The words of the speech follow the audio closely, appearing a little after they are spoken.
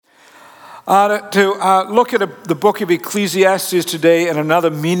To look at the book of Ecclesiastes today and another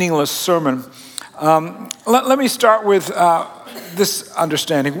meaningless sermon. Let me start with this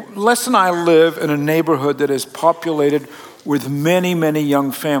understanding. Les and I live in a neighborhood that is populated with many, many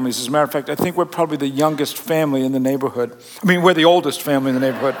young families. As a matter of fact, I think we're probably the youngest family in the neighborhood. I mean, we're the oldest family in the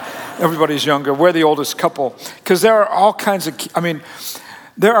neighborhood. Everybody's younger. We're the oldest couple. Because there are all kinds of,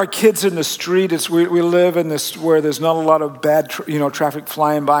 there are kids in the street. We live in this where there's not a lot of bad, traffic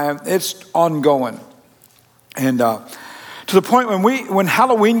flying by. It's ongoing. And to the point when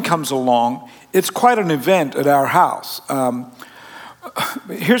Halloween comes along, it's quite an event at our house.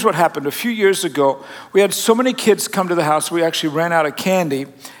 Here's what happened. A few years ago, we had so many kids come to the house, we actually ran out of candy.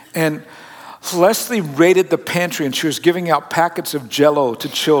 And Leslie raided the pantry, and she was giving out packets of Jell-O to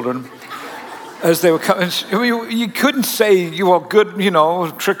children as they were coming. You couldn't say,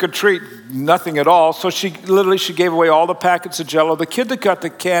 good, trick or treat, nothing at all. So she gave away all the packets of Jell-O. The kid that got the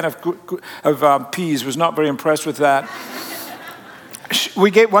can of peas was not very impressed with that.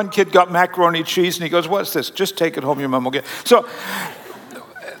 One kid got macaroni cheese, and he goes, "What's this? Just take it home, your mom will get." So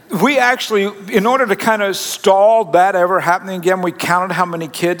we actually, in order to kind of stall that ever happening again, we counted how many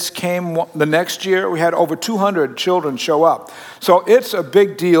kids came the next year. We had over 200 children show up. So it's a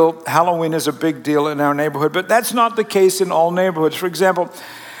big deal. Halloween is a big deal in our neighborhood, but that's not the case in all neighborhoods. For example,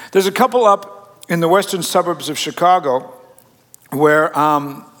 there's a couple up in the western suburbs of Chicago where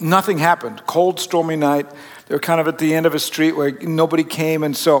nothing happened. Cold, stormy night. They were kind of at the end of a street where nobody came.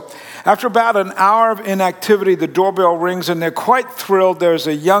 And so after about an hour of inactivity, the doorbell rings, and they're quite thrilled. There's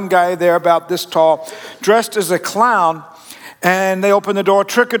a young guy there about this tall, dressed as a clown. And they open the door,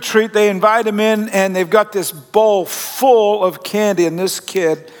 trick or treat. They invite him in, and they've got this bowl full of candy. And this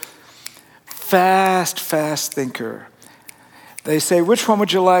kid, fast thinker. They say, "Which one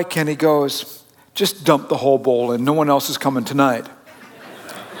would you like?" And he goes, "Just dump the whole bowl in. No one else is coming tonight."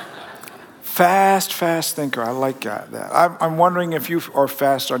 Fast thinker. I like that. I'm wondering if you are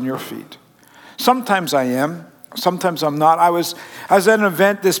fast on your feet. Sometimes I am. Sometimes I'm not. I was at an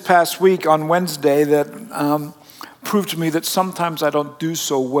event this past week on Wednesday that proved to me that sometimes I don't do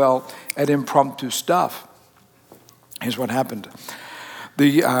so well at impromptu stuff. Here's what happened.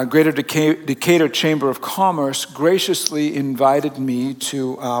 The Greater Decatur Chamber of Commerce graciously invited me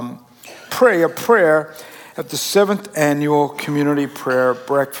to pray a prayer at the 7th annual community prayer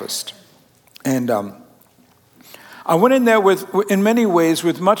breakfast. And I went in there in many ways,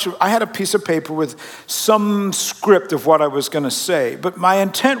 I had a piece of paper with some script of what I was going to say. But my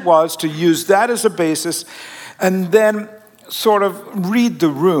intent was to use that as a basis and then sort of read the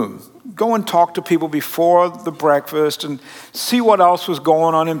room. Go and talk to people before the breakfast and see what else was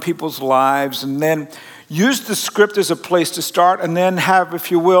going on in people's lives. And then use the script as a place to start, and then have, if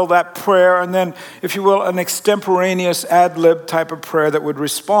you will, that prayer, and then, if you will, an extemporaneous ad-lib type of prayer that would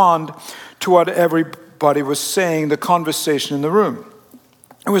respond to what everybody was saying, the conversation in the room.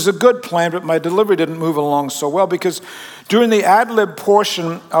 It was a good plan, but my delivery didn't move along so well because during the ad-lib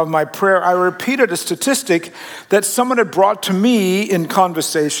portion of my prayer, I repeated a statistic that someone had brought to me in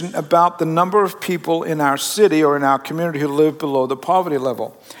conversation about the number of people in our city or in our community who live below the poverty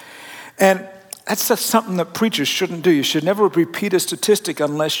level. And that's just something that preachers shouldn't do. You should never repeat a statistic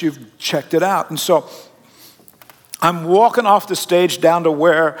unless you've checked it out. And so I'm walking off the stage down to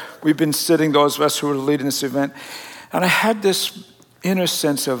where we've been sitting, those of us who were leading this event, and I had this inner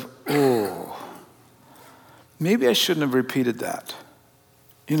sense of, maybe I shouldn't have repeated that.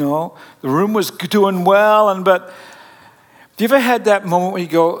 The room was doing well, but have you ever had that moment where you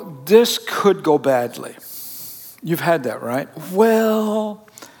go, this could go badly? You've had that, right? Well,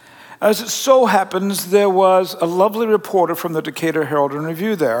 as it so happens, there was a lovely reporter from the Decatur Herald and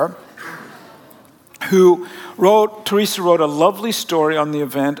Review there Teresa wrote a lovely story on the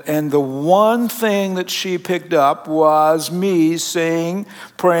event, and the one thing that she picked up was me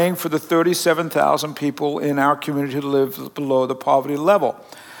praying for the 37,000 people in our community who live below the poverty level.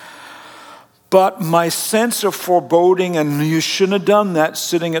 But my sense of foreboding, and you shouldn't have done that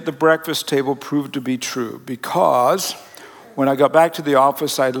sitting at the breakfast table, proved to be true, because when I got back to the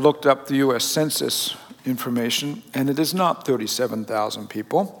office, I looked up the U.S. Census information, and it is not 37,000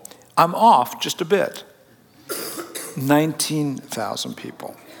 people. I'm off just a bit. 19,000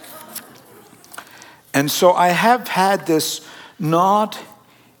 people. And so I have had this knot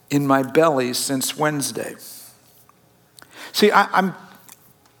in my belly since Wednesday. See, I'm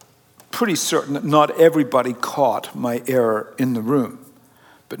pretty certain that not everybody caught my error in the room,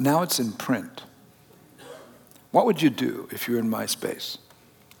 but now it's in print. What would you do if you were in my space?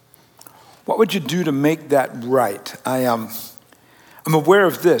 What would you do to make that right? I'm aware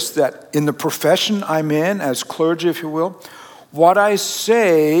of this, that in the profession I'm in, as clergy, if you will, what I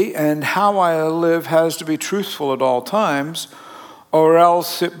say and how I live has to be truthful at all times, or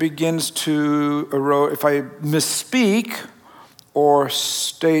else it begins to erode. If I misspeak or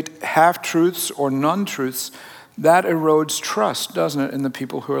state half-truths or non-truths, that erodes trust, doesn't it, in the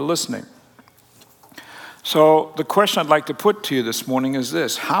people who are listening? So the question I'd like to put to you this morning is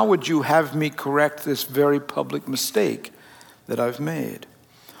this: how would you have me correct this very public mistake that I've made?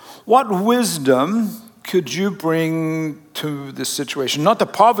 What wisdom could you bring to this situation? Not the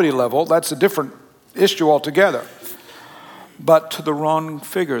poverty level, that's a different issue altogether, but to the wrong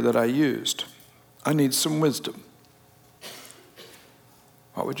figure that I used. I need some wisdom.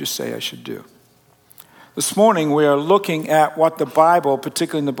 What would you say I should do? This morning we are looking at what the Bible,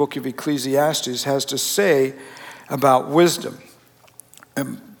 particularly in the book of Ecclesiastes, has to say about wisdom.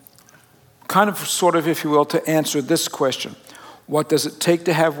 And kind of, sort of, if you will, to answer this question: what does it take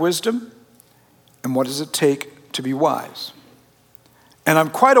to have wisdom? And what does it take to be wise? And I'm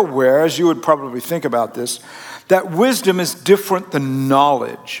quite aware, as you would probably think about this, that wisdom is different than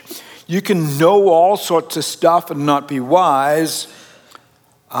knowledge. You can know all sorts of stuff and not be wise.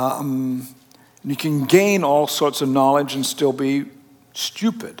 You can gain all sorts of knowledge and still be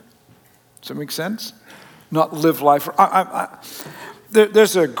stupid. Does that make sense? Not live life.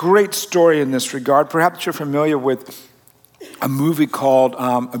 There's a great story in this regard. Perhaps you're familiar with a movie called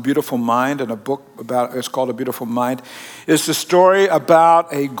A Beautiful Mind, and a book about it's called A Beautiful Mind. It's the story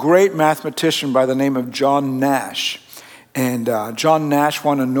about a great mathematician by the name of John Nash. And John Nash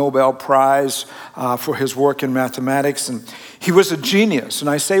won a Nobel Prize for his work in mathematics, and he was a genius. And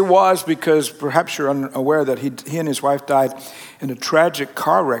I say was because perhaps you're unaware that he and his wife died in a tragic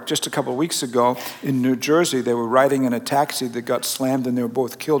car wreck just a couple of weeks ago in New Jersey. They were riding in a taxi that got slammed, and they were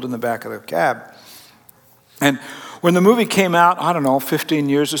both killed in the back of the cab. And when the movie came out, 15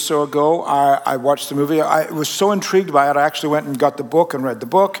 years or so ago, I watched the movie. I was so intrigued by it, I actually went and got the book and read the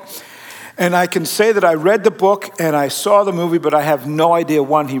book. And I can say that I read the book and I saw the movie, but I have no idea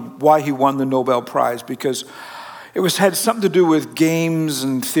why he won the Nobel Prize, because it had something to do with games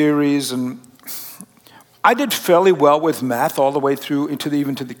and theories. And I did fairly well with math all the way through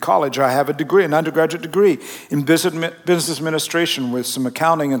even to the college. I have a degree, an undergraduate degree in business administration with some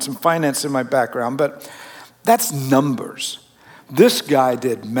accounting and some finance in my background, but that's numbers. This guy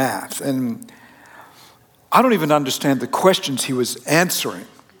did math, and I don't even understand the questions he was answering.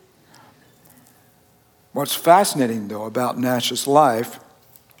 What's fascinating, though, about Nash's life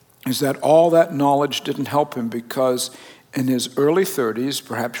is that all that knowledge didn't help him, because in his early 30s,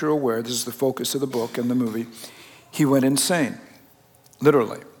 perhaps you're aware, this is the focus of the book and the movie, he went insane,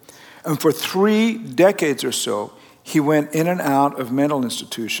 literally. And for 3 decades or so, he went in and out of mental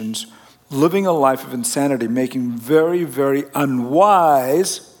institutions, living a life of insanity, making very, very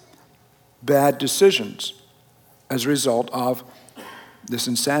unwise, bad decisions as a result of this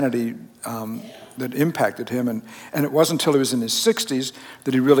insanity that impacted him. And it wasn't until he was in his 60s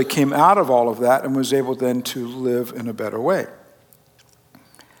that he really came out of all of that and was able then to live in a better way.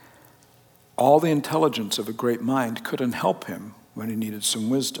 All the intelligence of a great mind couldn't help him when he needed some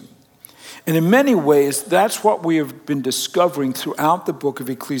wisdom. And in many ways, that's what we have been discovering throughout the book of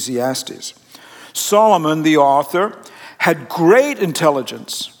Ecclesiastes. Solomon, the author, had great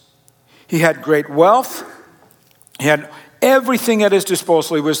intelligence. He had great wealth. He had everything at his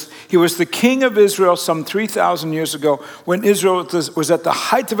disposal. He was the king of Israel some 3,000 years ago when Israel was at the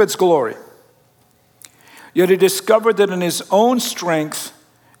height of its glory. Yet he discovered that in his own strength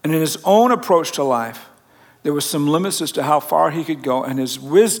and in his own approach to life, there were some limits as to how far he could go, and his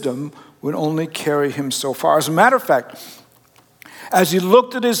wisdom would only carry him so far. As a matter of fact, as he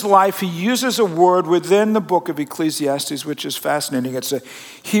looked at his life, he uses a word within the book of Ecclesiastes, which is fascinating. It's a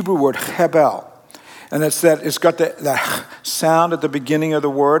Hebrew word, hebel. And it's got that sound at the beginning of the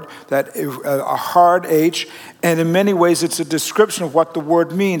word, a hard H. And in many ways, it's a description of what the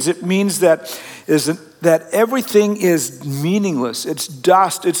word means. It means that everything is meaningless. It's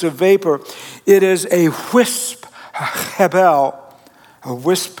dust. It's a vapor. It is a wisp, hebel, a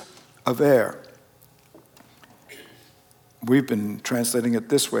wisp of air. We've been translating it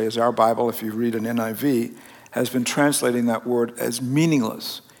this way, as our Bible, if you read an NIV, has been translating that word as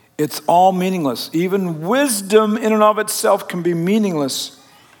meaningless. It's all meaningless. Even wisdom in and of itself can be meaningless,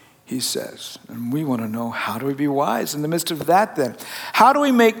 he says. And we want to know, how do we be wise in the midst of that then? How do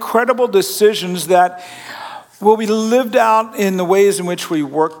we make credible decisions that will be lived out in the ways in which we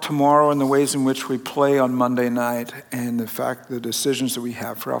work tomorrow and the ways in which we play on Monday night, and the decisions that we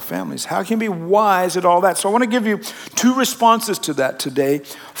have for our families? How can we be wise at all that? So I want to give you 2 responses to that today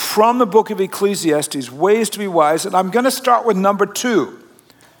from the book of Ecclesiastes, ways to be wise. And I'm going to start with number 2.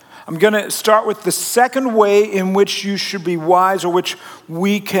 I'm going to start with the second way in which you should be wise, or which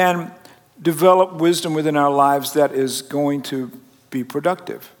we can develop wisdom within our lives that is going to be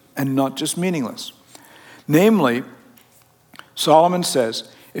productive and not just meaningless. Namely, Solomon says,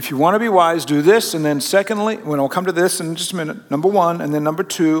 if you want to be wise, do this, and then secondly, when I'll come to this in just a minute, number one, and then number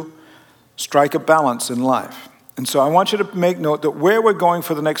two, strike a balance in life. And so I want you to make note that where we're going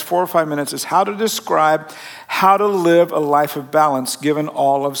for the next 4 or 5 minutes is how to describe how to live a life of balance given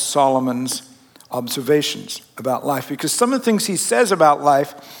all of Solomon's observations about life. Because some of the things he says about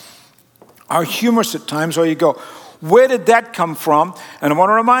life are humorous at times, or you go, where did that come from? And I want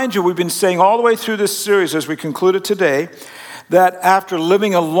to remind you, we've been saying all the way through this series as we concluded today, that after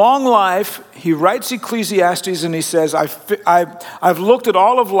living a long life, he writes Ecclesiastes and he says, I've looked at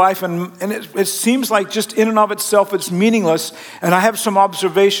all of life and it seems like just in and of itself it's meaningless, and I have some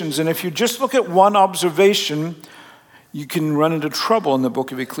observations. And if you just look at one observation, you can run into trouble in the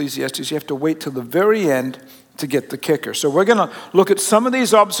book of Ecclesiastes. You have to wait till the very end to get the kicker. So we're going to look at some of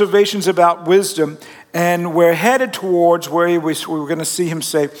these observations about wisdom, and we're headed towards where we're going to see him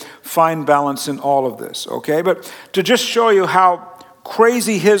say, find balance in all of this, okay? But to just show you how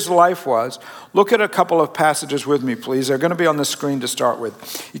crazy his life was, look at a couple of passages with me, please. They're going to be on the screen to start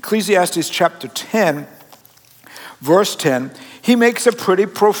with. Ecclesiastes chapter 10, verse 10, he makes a pretty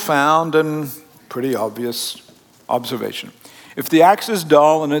profound and pretty obvious observation. If the axe is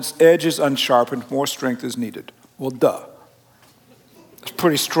dull and its edge is unsharpened, more strength is needed. Well, duh. It's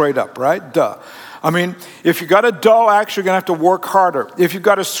pretty straight up, right? Duh. I mean, if you got a dull axe, you're going to have to work harder. If you've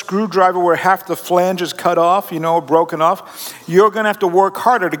got a screwdriver where half the flange is cut off, broken off, you're going to have to work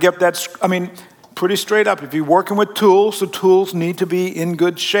harder to get that. Pretty straight up. If you're working with tools, the tools need to be in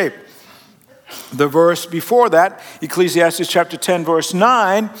good shape. The verse before that, Ecclesiastes chapter 10, verse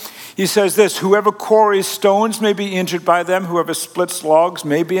 9, he says this, whoever quarries stones may be injured by them, whoever splits logs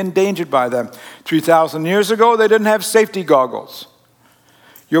may be endangered by them. 3,000 years ago, they didn't have safety goggles.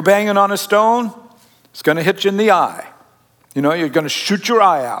 You're banging on a stone, it's going to hit you in the eye. You're going to shoot your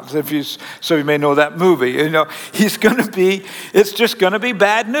eye out. So you may know that movie. It's just going to be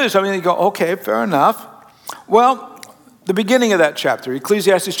bad news. You go, okay, fair enough. Well, the beginning of that chapter,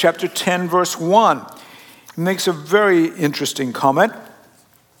 Ecclesiastes chapter 10, verse 1, makes a very interesting comment.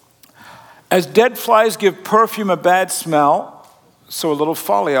 As dead flies give perfume a bad smell, so a little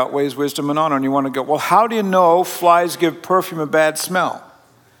folly outweighs wisdom and honor. And you want to go, well, how do you know flies give perfume a bad smell?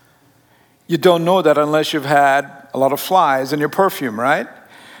 You don't know that unless you've had a lot of flies in your perfume, right?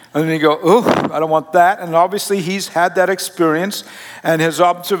 And then you go, oh, I don't want that. And obviously he's had that experience. And his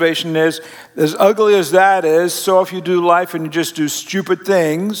observation is, as ugly as that is, so if you do life and you just do stupid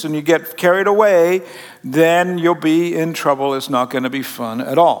things and you get carried away, then you'll be in trouble. It's not going to be fun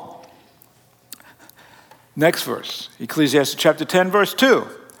at all. Next verse, Ecclesiastes chapter 10, verse 2.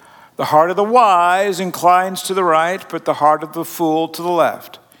 The heart of the wise inclines to the right, but the heart of the fool to the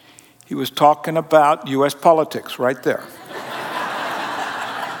left. He was talking about U.S. politics right there.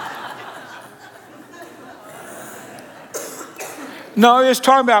 No, he's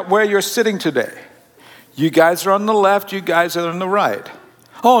talking about where you're sitting today. You guys are on the left, you guys are on the right.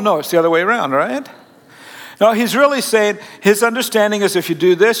 Oh, no, it's the other way around, right? No, he's really saying his understanding is if you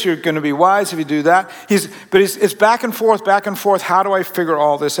do this, you're going to be wise. If you do that, it's back and forth, back and forth. How do I figure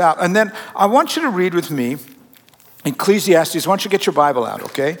all this out? And then I want you to read with me Ecclesiastes. Why don't you get your Bible out,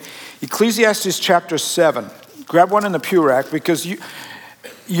 okay? Ecclesiastes chapter 7. Grab one in the pew rack because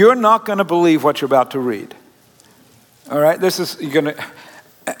you're not going to believe what you're about to read. All right,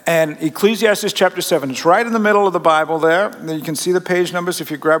 and Ecclesiastes chapter 7, it's right in the middle of the Bible there. You can see the page numbers if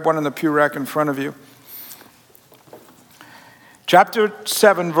you grab one in the pew rack in front of you. Chapter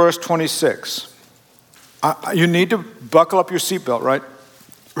 7, verse 26. You need to buckle up your seatbelt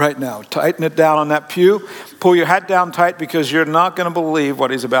right now. Tighten it down on that pew. Pull your hat down tight because you're not going to believe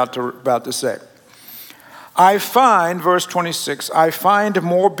what he's about to say. I find, verse 26, I find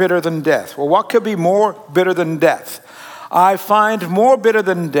more bitter than death. Well, what could be more bitter than death? I find more bitter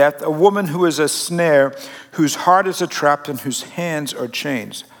than death a woman who is a snare, whose heart is a trap, and whose hands are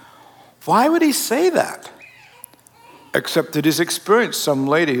chains. Why would he say that? Except that he's experienced some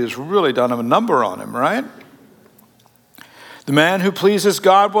lady who's really done a number on him, right? The man who pleases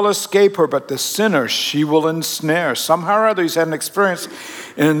God will escape her, but the sinner she will ensnare. Somehow or other he's had an experience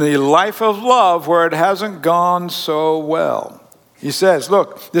in the life of love where it hasn't gone so well. He says,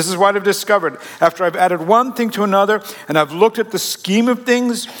 look, this is what I've discovered. After I've added one thing to another, and I've looked at the scheme of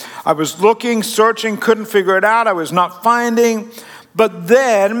things, I was looking, searching, couldn't figure it out, I was not finding. But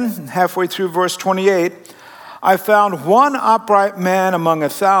then, halfway through verse 28, I found one upright man among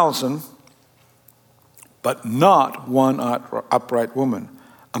 1,000, but not one upright woman.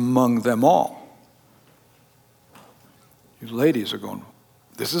 among them all. You ladies are going,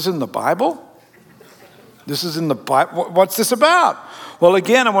 this is in the Bible? This is in the Bible? What's this about? Well,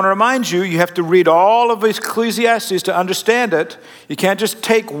 again, I want to remind you, you have to read all of Ecclesiastes to understand it. You can't just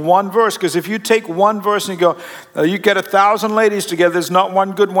take one verse, because if you take one verse and you go, you get 1,000 ladies together, there's not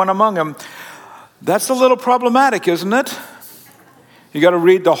one good one among them. That's a little problematic, isn't it? You got to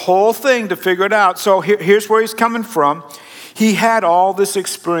read the whole thing to figure it out. So here's where he's coming from. He had all this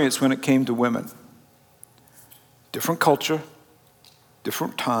experience when it came to women. Different culture,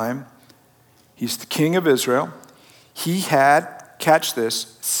 different time. He's the king of Israel. He had, catch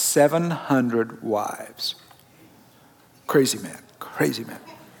this, 700 wives. Crazy man.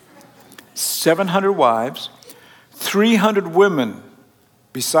 700 wives, 300 women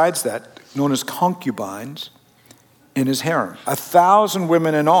besides that, known as concubines, in his harem. 1,000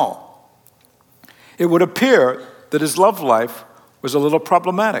 women in all. It would appear that his love life was a little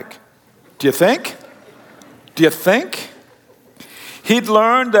problematic. Do you think? He'd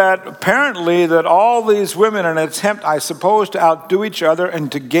learned that apparently that all these women, in an attempt, I suppose, to outdo each other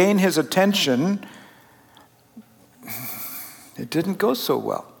and to gain his attention, it didn't go so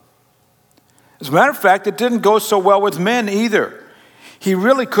well. As a matter of fact, it didn't go so well with men either. He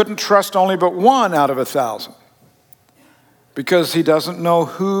really couldn't trust only but one out of 1,000 because he doesn't know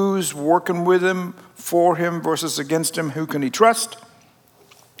who's working with him, for him versus against him. Who can he trust?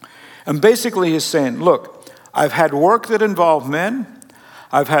 And basically he's saying, look, I've had work that involved men.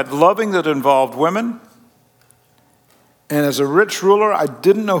 I've had loving that involved women. And as a rich ruler, I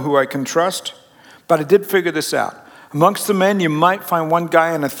didn't know who I can trust, but I did figure this out. Amongst the men, you might find one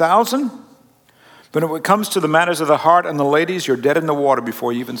guy in 1,000, but when it comes to the matters of the heart and the ladies, you're dead in the water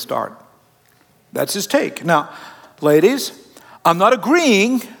before you even start. That's his take. Now, ladies, I'm not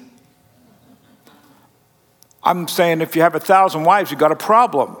agreeing. I'm saying if you have 1,000 wives, you've got a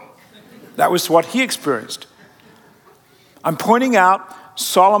problem. That was what he experienced. I'm pointing out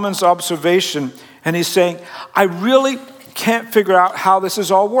Solomon's observation, and he's saying, I really can't figure out how this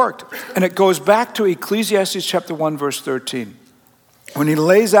has all worked. And it goes back to Ecclesiastes chapter 1, verse 13. When he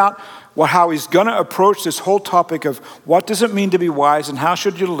lays out how he's going to approach this whole topic of what does it mean to be wise and how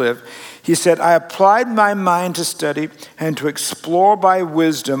should you live, he said, I applied my mind to study and to explore by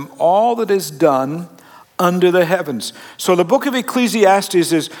wisdom all that is done under the heavens. So the book of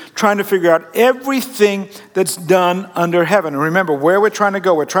Ecclesiastes is trying to figure out everything that's done under heaven. And remember where we're trying to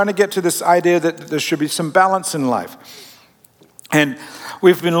go. We're trying to get to this idea that there should be some balance in life. And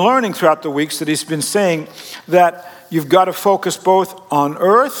we've been learning throughout the weeks that he's been saying that you've got to focus both on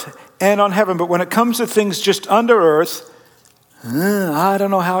earth and on heaven. But when it comes to things just under earth, I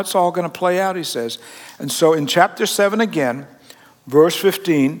don't know how it's all going to play out, he says. And so in chapter 7 again, verse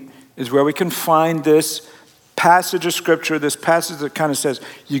 15, is where we can find this passage of scripture, this passage that kind of says,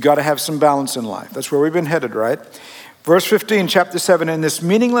 you got to have some balance in life. That's where we've been headed, right? Verse 15, chapter 7, in this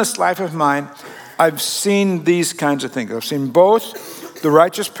meaningless life of mine, I've seen these kinds of things. I've seen both the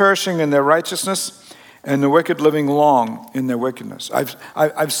righteous perishing in their righteousness and the wicked living long in their wickedness.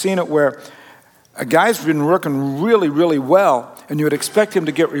 I've seen it where a guy's been working really, really well, and you would expect him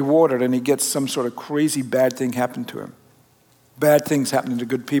to get rewarded, and he gets some sort of crazy bad thing happen to him. Bad things happening to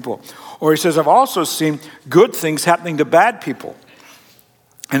good people. Or he says, I've also seen good things happening to bad people.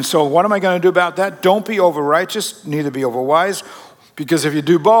 And so what am I going to do about that? Don't be over-righteous, neither be over-wise. Because if you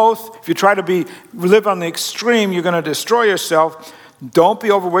do both, if you try to live on the extreme, you're going to destroy yourself. Don't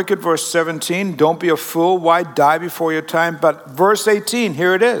be over-wicked, verse 17. Don't be a fool. Why die before your time? But verse 18,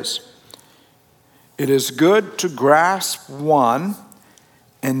 here it is. It is good to grasp one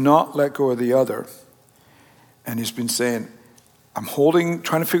and not let go of the other. And he's been saying, I'm trying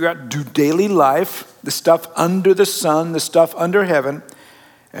to figure out, do daily life, the stuff under the sun, the stuff under heaven,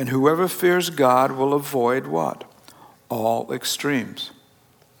 and whoever fears God will avoid what? All extremes.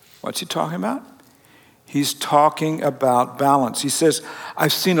 What's he talking about? He's talking about balance. He says,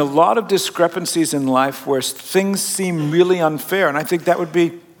 I've seen a lot of discrepancies in life where things seem really unfair, and I think that would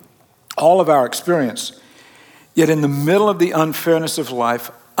be all of our experience. Yet in the middle of the unfairness of life,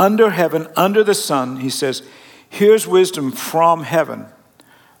 under heaven, under the sun, he says, here's wisdom from heaven.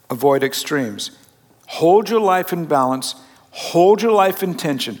 Avoid extremes. Hold your life in balance. Hold your life in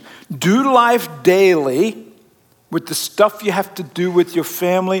tension. Do life daily with the stuff you have to do with your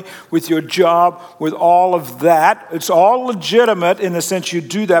family, with your job, with all of that. It's all legitimate in the sense you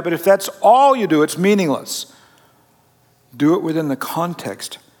do that, but if that's all you do, it's meaningless. Do it within the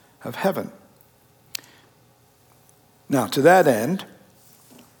context of heaven. Now, to that end,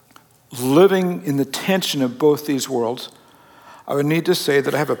 living in the tension of both these worlds, I would need to say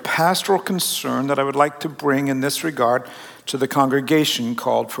that I have a pastoral concern that I would like to bring in this regard to the congregation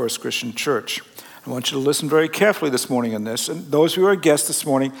called First Christian Church. I want you to listen very carefully this morning in this. And those who are guests this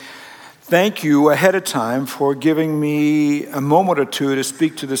morning, thank you ahead of time for giving me a moment or two to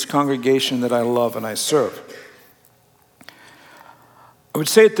speak to this congregation that I love and I serve. I would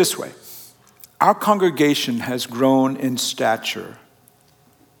say it this way. Our congregation has grown in stature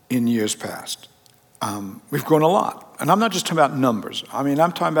in years past. We've grown a lot. And I'm not just talking about numbers. I'm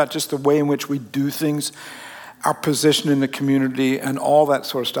talking about just the way in which we do things, our position in the community, and all that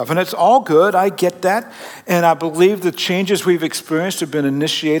sort of stuff. And it's all good. I get that. And I believe the changes we've experienced have been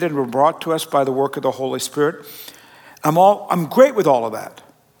initiated and were brought to us by the work of the Holy Spirit. I'm great with all of that.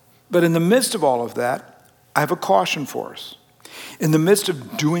 But in the midst of all of that, I have a caution for us. In the midst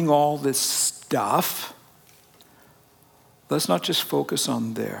of doing all this stuff, let's not just focus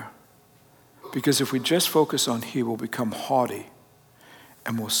on there. Because if we just focus on here, we'll become haughty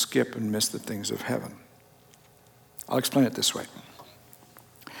and we'll skip and miss the things of heaven. I'll explain it this way.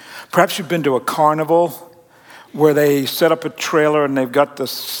 Perhaps you've been to a carnival where they set up a trailer and they've got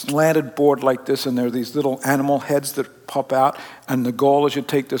this slanted board like this, and there are these little animal heads that pop out, and the goal is you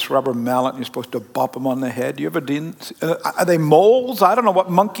take this rubber mallet and you're supposed to bop them on the head. You ever are they moles? I don't know what,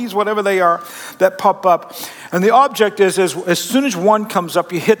 monkeys, whatever they are, that pop up. And the object is as soon as one comes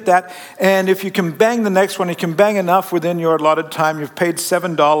up, you hit that, and if you can bang the next one, you can bang enough within your allotted time. You've paid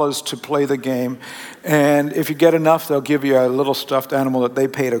 $7 to play the game, and if you get enough, they'll give you a little stuffed animal that they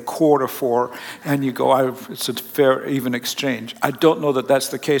paid $0.25 for, and you go, it's a fair, even exchange. I don't know that that's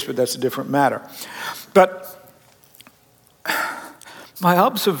the case, but that's a different matter. But my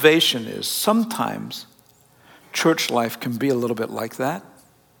observation is sometimes church life can be a little bit like that.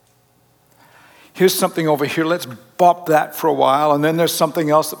 Here's something over here, let's bop that for a while, and then there's something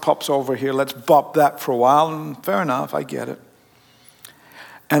else that pops over here, let's bop that for a while, and fair enough, I get it.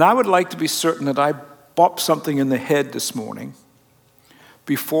 And I would like to be certain that I bop something in the head this morning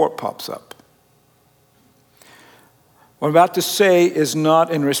before it pops up. What I'm about to say is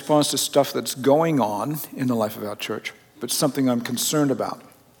not in response to stuff that's going on in the life of our church, but something I'm concerned about.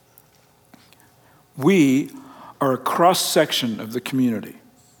 We are a cross-section of the community.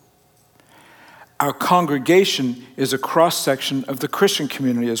 Our congregation is a cross-section of the Christian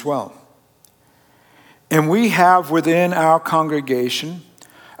community as well. And we have within our congregation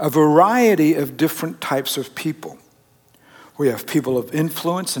a variety of different types of people. We have people of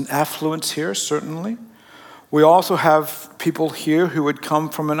influence and affluence here, certainly. We also have people here who would come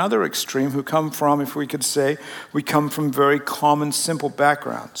from another extreme, who come from, if we could say, we come from very common, simple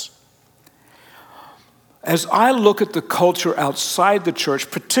backgrounds. As I look at the culture outside the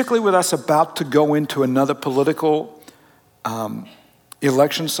church, particularly with us about to go into another political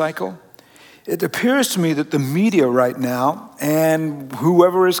election cycle, it appears to me that the media right now, and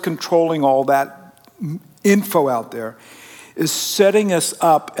whoever is controlling all that info out there, is setting us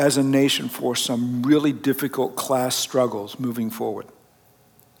up as a nation for some really difficult class struggles moving forward.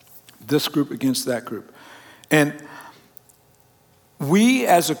 This group against that group. And we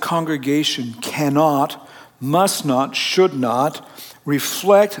as a congregation cannot, must not, should not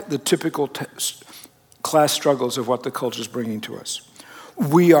reflect the typical class struggles of what the culture is bringing to us.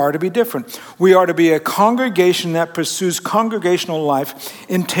 We are to be different. We are to be a congregation that pursues congregational life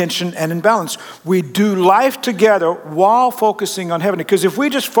in tension and in balance. We do life together while focusing on heaven. Because if we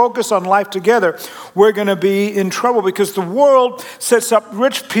just focus on life together, we're going to be in trouble, because the world sets up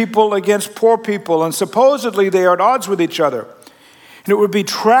rich people against poor people, and supposedly they are at odds with each other. And it would be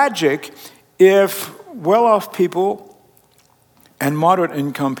tragic if well-off people and moderate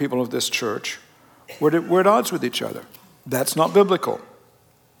income people of this church were at odds with each other. That's not biblical.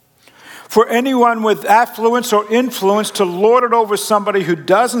 For anyone with affluence or influence to lord it over somebody who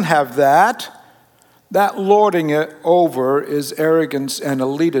doesn't have that lording it over is arrogance and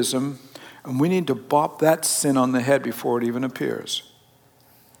elitism, and we need to bop that sin on the head before it even appears.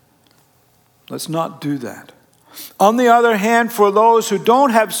 Let's not do that. On the other hand, for those who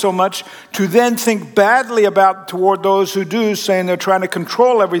don't have so much, to then think badly toward those who do, saying they're trying to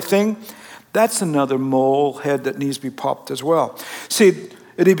control everything, that's another mole head that needs to be popped as well. See,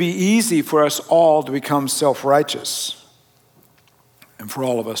 it'd be easy for us all to become self-righteous, and for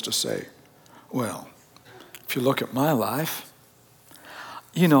all of us to say, well, if you look at my life,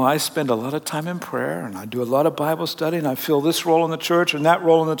 I spend a lot of time in prayer, and I do a lot of Bible study, and I fill this role in the church and that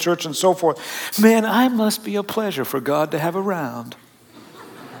role in the church and so forth. Man, I must be a pleasure for God to have around.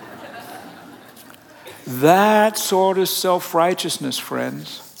 That sort of self-righteousness,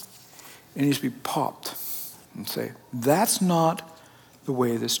 friends, it needs to be popped and say, that's not the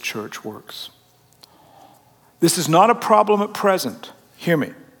way this church works. This is not a problem at present. Hear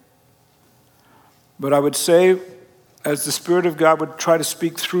me. But I would say, as the Spirit of God would try to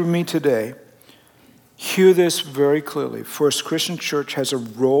speak through me today, hear this very clearly. First Christian Church has a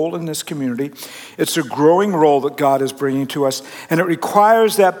role in this community. It's a growing role that God is bringing to us, and it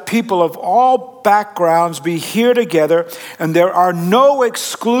requires that people of all backgrounds be here together, and there are no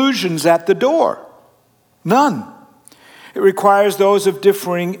exclusions at the door. None. It requires those of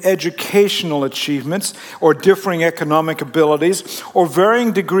differing educational achievements or differing economic abilities or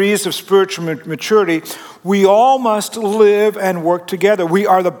varying degrees of spiritual maturity. We all must live and work together. We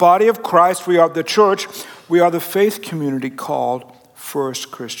are the body of Christ. We are the church. We are the faith community called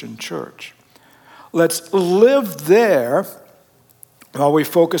First Christian Church. Let's live there while we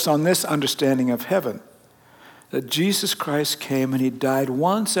focus on this understanding of heaven. That Jesus Christ came and he died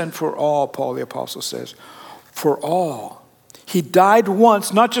once and for all, Paul the Apostle says. For all. He died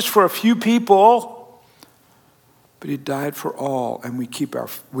once, not just for a few people, but he died for all. And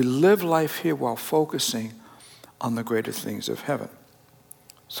we live life here while focusing on the greater things of heaven.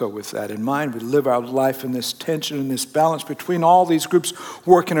 So with that in mind, we live our life in this tension and this balance between all these groups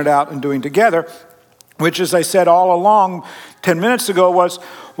working it out and doing together, which, as I said all along 10 minutes ago, was,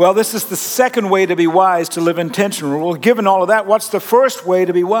 well, this is the second way to be wise, to live in tension. Well, given all of that, what's the first way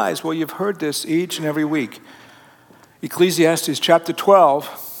to be wise? Well, you've heard this each and every week. Ecclesiastes chapter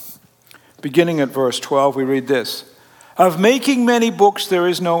 12, beginning at verse 12, we read this. Of making many books there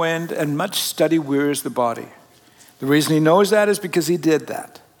is no end, and much study wearies the body. The reason he knows that is because he did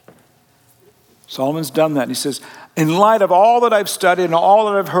that. Solomon's done that. And he says, in light of all that I've studied and all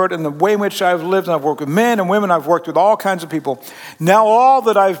that I've heard and the way in which I've lived, and I've worked with men and women, I've worked with all kinds of people. Now all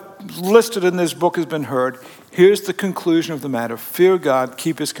that I've listed in this book has been heard. Here's the conclusion of the matter. Fear God,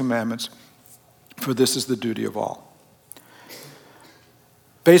 keep his commandments, for this is the duty of all.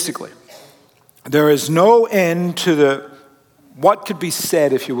 Basically, there is no end to what could be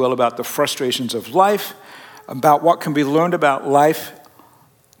said, if you will, about the frustrations of life, about what can be learned about life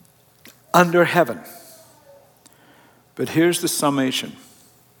under heaven. But here's the summation.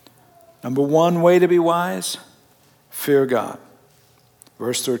 Number one way to be wise, fear God.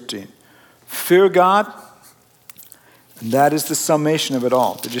 Verse 13. Fear God, and that is the summation of it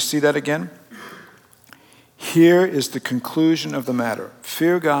all. Did you see that again? Here is the conclusion of the matter.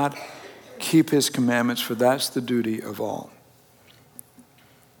 Fear God, keep his commandments, for that's the duty of all.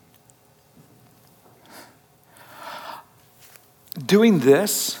 Doing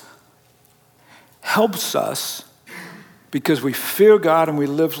this helps us because we fear God and we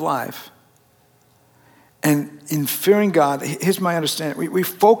live life. And in fearing God, here's my understanding. We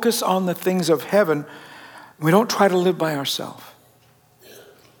focus on the things of heaven. We don't try to live by ourselves.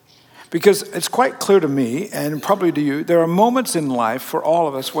 Because it's quite clear to me, and probably to you, there are moments in life for all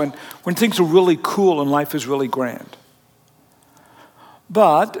of us when things are really cool and life is really grand.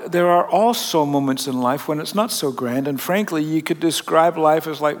 But there are also moments in life when it's not so grand, and frankly, you could describe life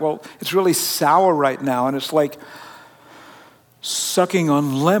as like, well, it's really sour right now, and it's like sucking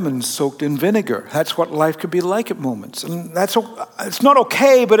on lemons soaked in vinegar. That's what life could be like at moments. And it's not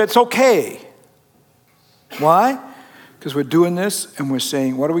okay, but it's okay. Why? Because we're doing this and we're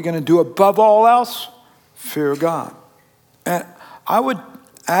saying, what are we going to do above all else? Fear God. And I would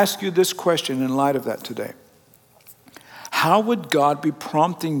ask you this question in light of that today. How would God be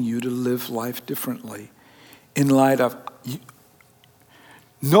prompting you to live life differently in light of...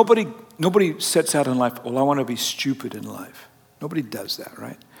 Nobody sets out in life, well, I want to be stupid in life. Nobody does that,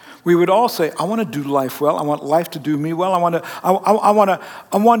 right? We would all say, I want to do life well. I want life to do me well. I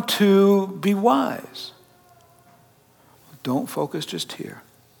want to be wise. Don't focus just here.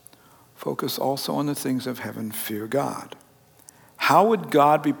 Focus also on the things of heaven. Fear God. How would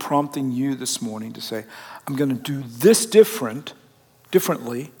God be prompting you this morning to say, I'm going to do this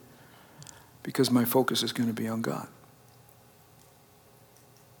differently, because my focus is going to be on God?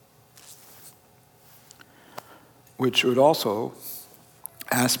 Which would also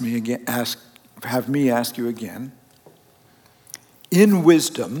have me ask you again, in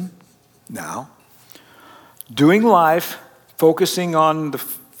wisdom now, doing life, focusing on the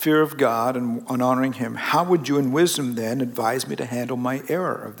fear of God and on honoring him, how would you in wisdom then advise me to handle my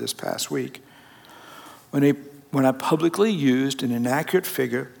error of this past week? When I publicly used an inaccurate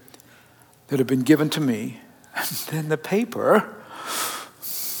figure that had been given to me, and then the paper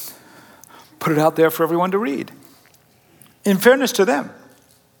put it out there for everyone to read. In fairness to them,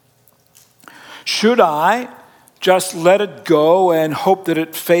 should I just let it go and hope that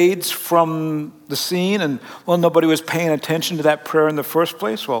it fades from the scene and, well, nobody was paying attention to that prayer in the first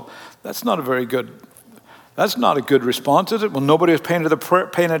place? Well, that's not a very good That's not a good response, is it? Well, nobody was paying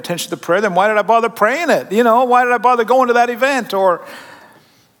attention to the prayer. Then why did I bother praying it? Why did I bother going to that event? Or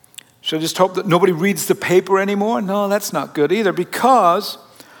should I just hope that nobody reads the paper anymore? No, that's not good either, because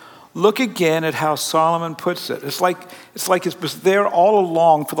look again at how Solomon puts it. It's like it was there all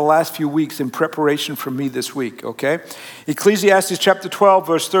along for the last few weeks in preparation for me this week, okay? Ecclesiastes chapter 12,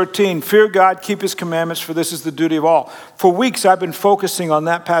 verse 13, fear God, keep his commandments, for this is the duty of all. For weeks I've been focusing on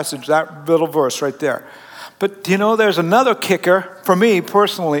that passage, that little verse right there. But there's another kicker for me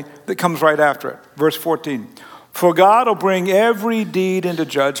personally that comes right after it. Verse 14, for God will bring every deed into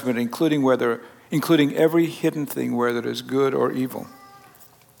judgment, including every hidden thing, whether it is good or evil.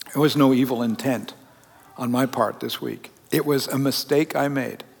 There was no evil intent on my part this week. It was a mistake I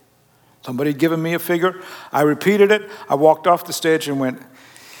made. Somebody had given me a figure. I repeated it. I walked off the stage and went,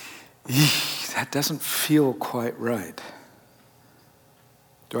 that doesn't feel quite right.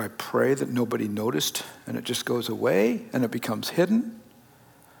 Do I pray that nobody noticed and it just goes away and it becomes hidden?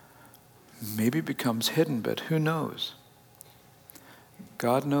 Maybe it becomes hidden, but who knows?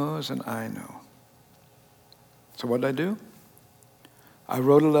 God knows and I know. So what did I do? I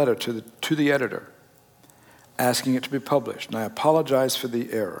wrote a letter to the editor asking it to be published, and I apologize for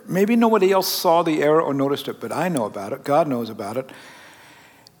the error. Maybe nobody else saw the error or noticed it, but I know about it. God knows about it.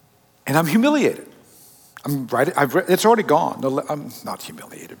 And I'm humiliated. It's already gone. I'm not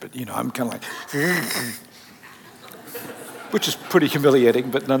humiliated, but I'm kind of like, which is pretty humiliating,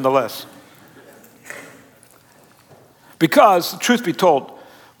 but nonetheless. Because, truth be told,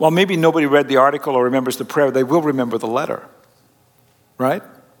 while maybe nobody read the article or remembers the prayer, they will remember the letter. Right?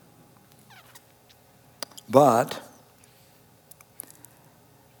 But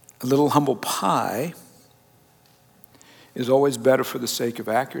a little humble pie is always better for the sake of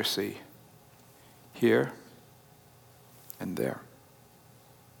accuracy here and there.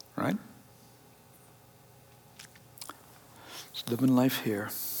 Right? It's living life here,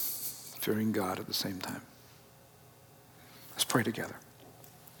 fearing God at the same time. Let's pray together.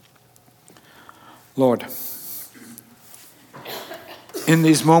 Lord, in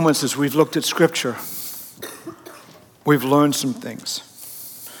these moments as we've looked at Scripture, we've learned some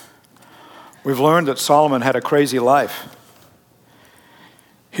things. We've learned that Solomon had a crazy life.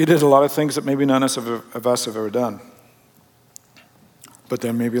 He did a lot of things that maybe none of us have ever done. But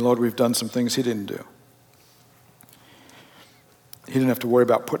then maybe, Lord, we've done some things he didn't do. He didn't have to worry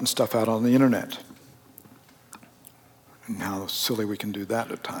about putting stuff out on the internet. And how silly we can do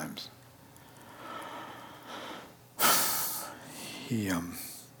that at times. He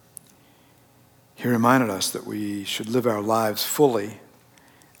reminded us that we should live our lives fully,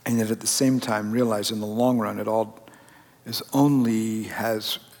 and yet at the same time realize in the long run it all only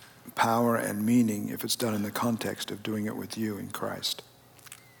has power and meaning if it's done in the context of doing it with you in Christ.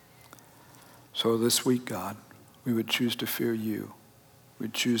 So this week, God, we would choose to fear you.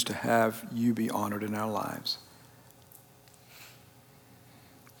 We'd choose to have you be honored in our lives.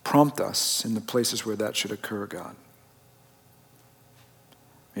 Prompt us in the places where that should occur, God.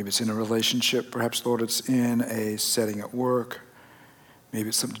 Maybe it's in a relationship. Perhaps, Lord, it's in a setting at work. Maybe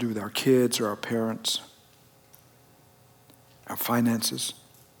it's something to do with our kids or our parents, our finances,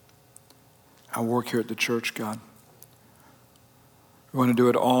 our work here at the church, God. We want to do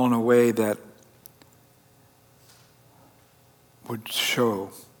it all in a way that would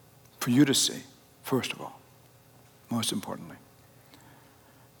show for you to see, first of all, most importantly,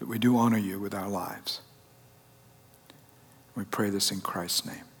 that we do honor you with our lives. We pray this in Christ's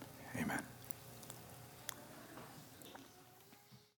name. Amen.